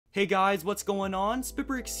Hey guys, what's going on?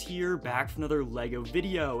 SpitBrix here, back for another LEGO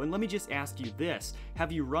video, and let me just ask you this.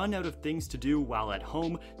 Have you run out of things to do while at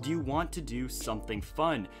home? Do you want to do something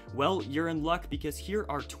fun? Well, you're in luck because here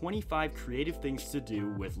are 25 creative things to do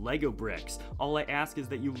with LEGO bricks. All I ask is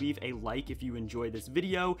that you leave a like if you enjoy this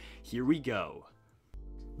video. Here we go.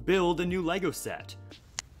 Build a new LEGO set.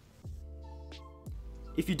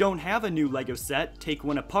 If you don't have a new LEGO set, take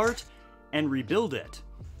one apart and rebuild it.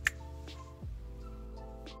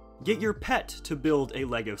 Get your pet to build a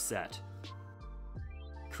LEGO set.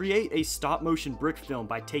 Create a stop-motion brick film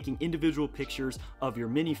by taking individual pictures of your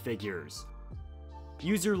minifigures.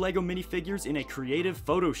 Use your LEGO minifigures in a creative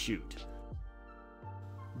photo shoot.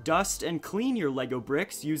 Dust and clean your LEGO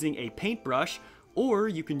bricks using a paintbrush, or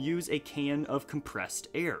you can use a can of compressed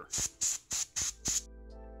air.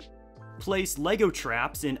 Place LEGO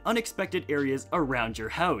traps in unexpected areas around your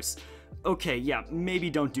house. Okay, yeah,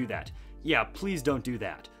 maybe don't do that. Yeah, please don't do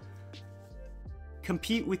that.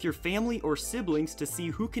 Compete with your family or siblings to see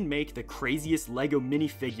who can make the craziest LEGO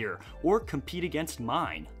minifigure, or compete against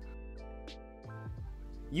mine.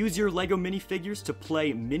 Use your LEGO minifigures to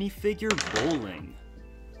play minifigure bowling.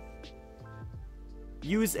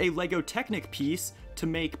 Use a LEGO Technic piece to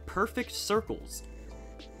make perfect circles.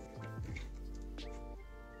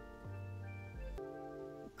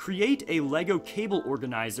 Create a LEGO cable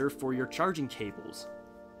organizer for your charging cables.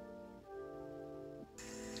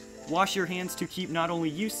 Wash your hands to keep not only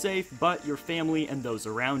you safe, but your family and those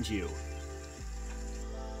around you.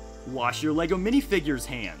 Wash your LEGO minifigures'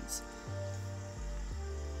 hands.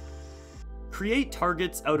 Create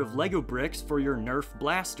targets out of LEGO bricks for your Nerf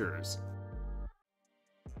blasters.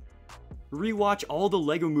 Rewatch all the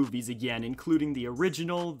LEGO movies again, including the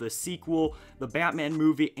original, the sequel, the Batman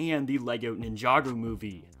movie, and the LEGO Ninjago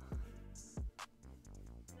movie.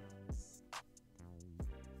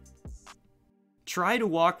 Try to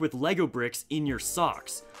walk with LEGO bricks in your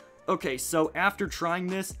socks. Okay, so after trying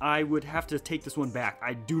this, I would have to take this one back.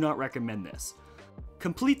 I do not recommend this.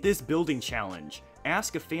 Complete this building challenge.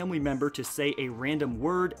 Ask a family member to say a random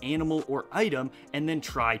word, animal, or item, and then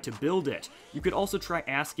try to build it. You could also try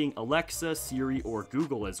asking Alexa, Siri, or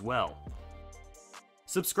Google as well.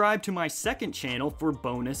 Subscribe to my second channel for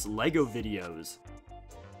bonus LEGO videos.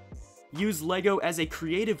 Use LEGO as a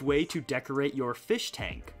creative way to decorate your fish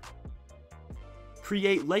tank.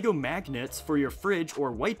 Create LEGO magnets for your fridge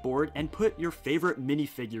or whiteboard and put your favorite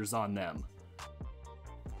minifigures on them.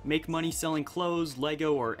 Make money selling clothes,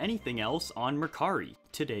 LEGO, or anything else on Mercari,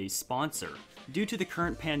 today's sponsor. Due to the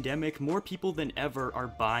current pandemic, more people than ever are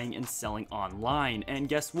buying and selling online, and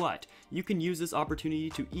guess what? You can use this opportunity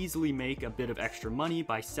to easily make a bit of extra money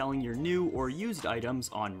by selling your new or used items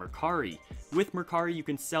on Mercari. With Mercari, you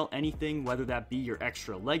can sell anything, whether that be your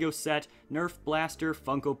extra LEGO set, Nerf blaster,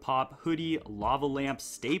 Funko Pop, hoodie, lava lamp,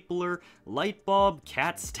 stapler, light bulb,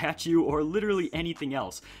 cat statue, or literally anything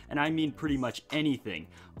else, and I mean pretty much anything.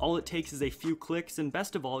 All it takes is a few clicks, and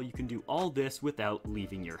best of all, you can do all this without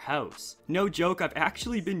leaving your house. No joke, I've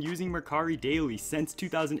actually been using Mercari daily since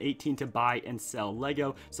 2018 to buy and sell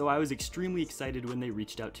LEGO, so I was extremely excited when they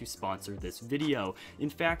reached out to sponsor this video. In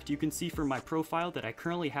fact, you can see from my profile that I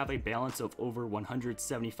currently have a balance of over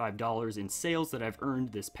 $175 in sales that I've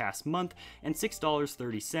earned this past month, and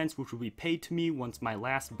 $6.30 which will be paid to me once my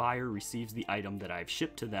last buyer receives the item that I've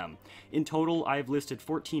shipped to them. In total, I've listed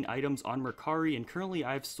 14 items on Mercari, and currently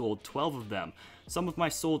I've sold 12 of them. Some of my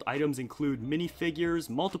sold items include minifigures,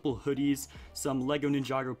 multiple hoodies, some LEGO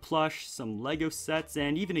Ninjago plush, some LEGO sets,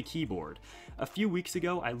 and even a keyboard. A few weeks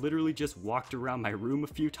ago, I literally just walked around my room a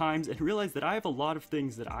few times and realized that I have a lot of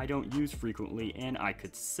things that I don't use frequently and I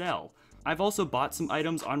could sell. I've also bought some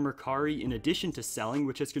items on Mercari in addition to selling,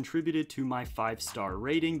 which has contributed to my 5-star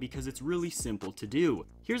rating because it's really simple to do.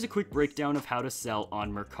 Here's a quick breakdown of how to sell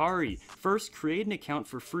on Mercari. First, create an account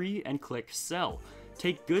for free and click sell.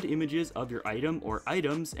 Take good images of your item or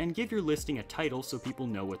items and give your listing a title so people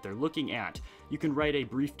know what they're looking at. You can write a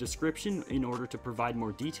brief description in order to provide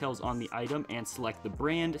more details on the item and select the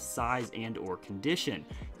brand, size, and or condition.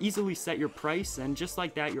 Easily set your price, and just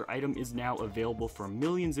like that, your item is now available for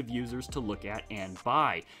millions of users to look at and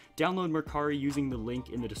buy. Download Mercari using the link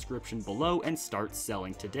in the description below and start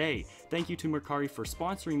selling today. Thank you to Mercari for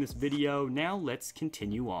sponsoring this video. Now let's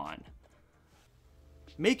continue on.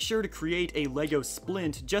 Make sure to create a LEGO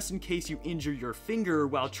splint just in case you injure your finger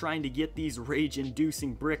while trying to get these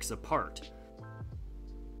rage-inducing bricks apart.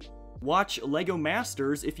 Watch LEGO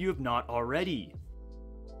Masters if you have not already.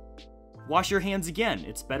 Wash your hands again,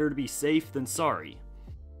 it's better to be safe than sorry.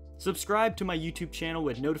 Subscribe to my YouTube channel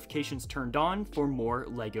with notifications turned on for more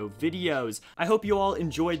LEGO videos. I hope you all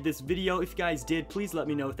enjoyed this video. If you guys did, please let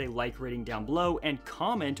me know with a like rating down below and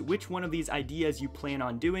comment which one of these ideas you plan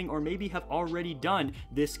on doing or maybe have already done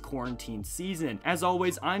this quarantine season. As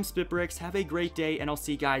always, I'm SpitBrix. Have a great day, and I'll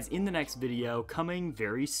see you guys in the next video coming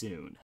very soon.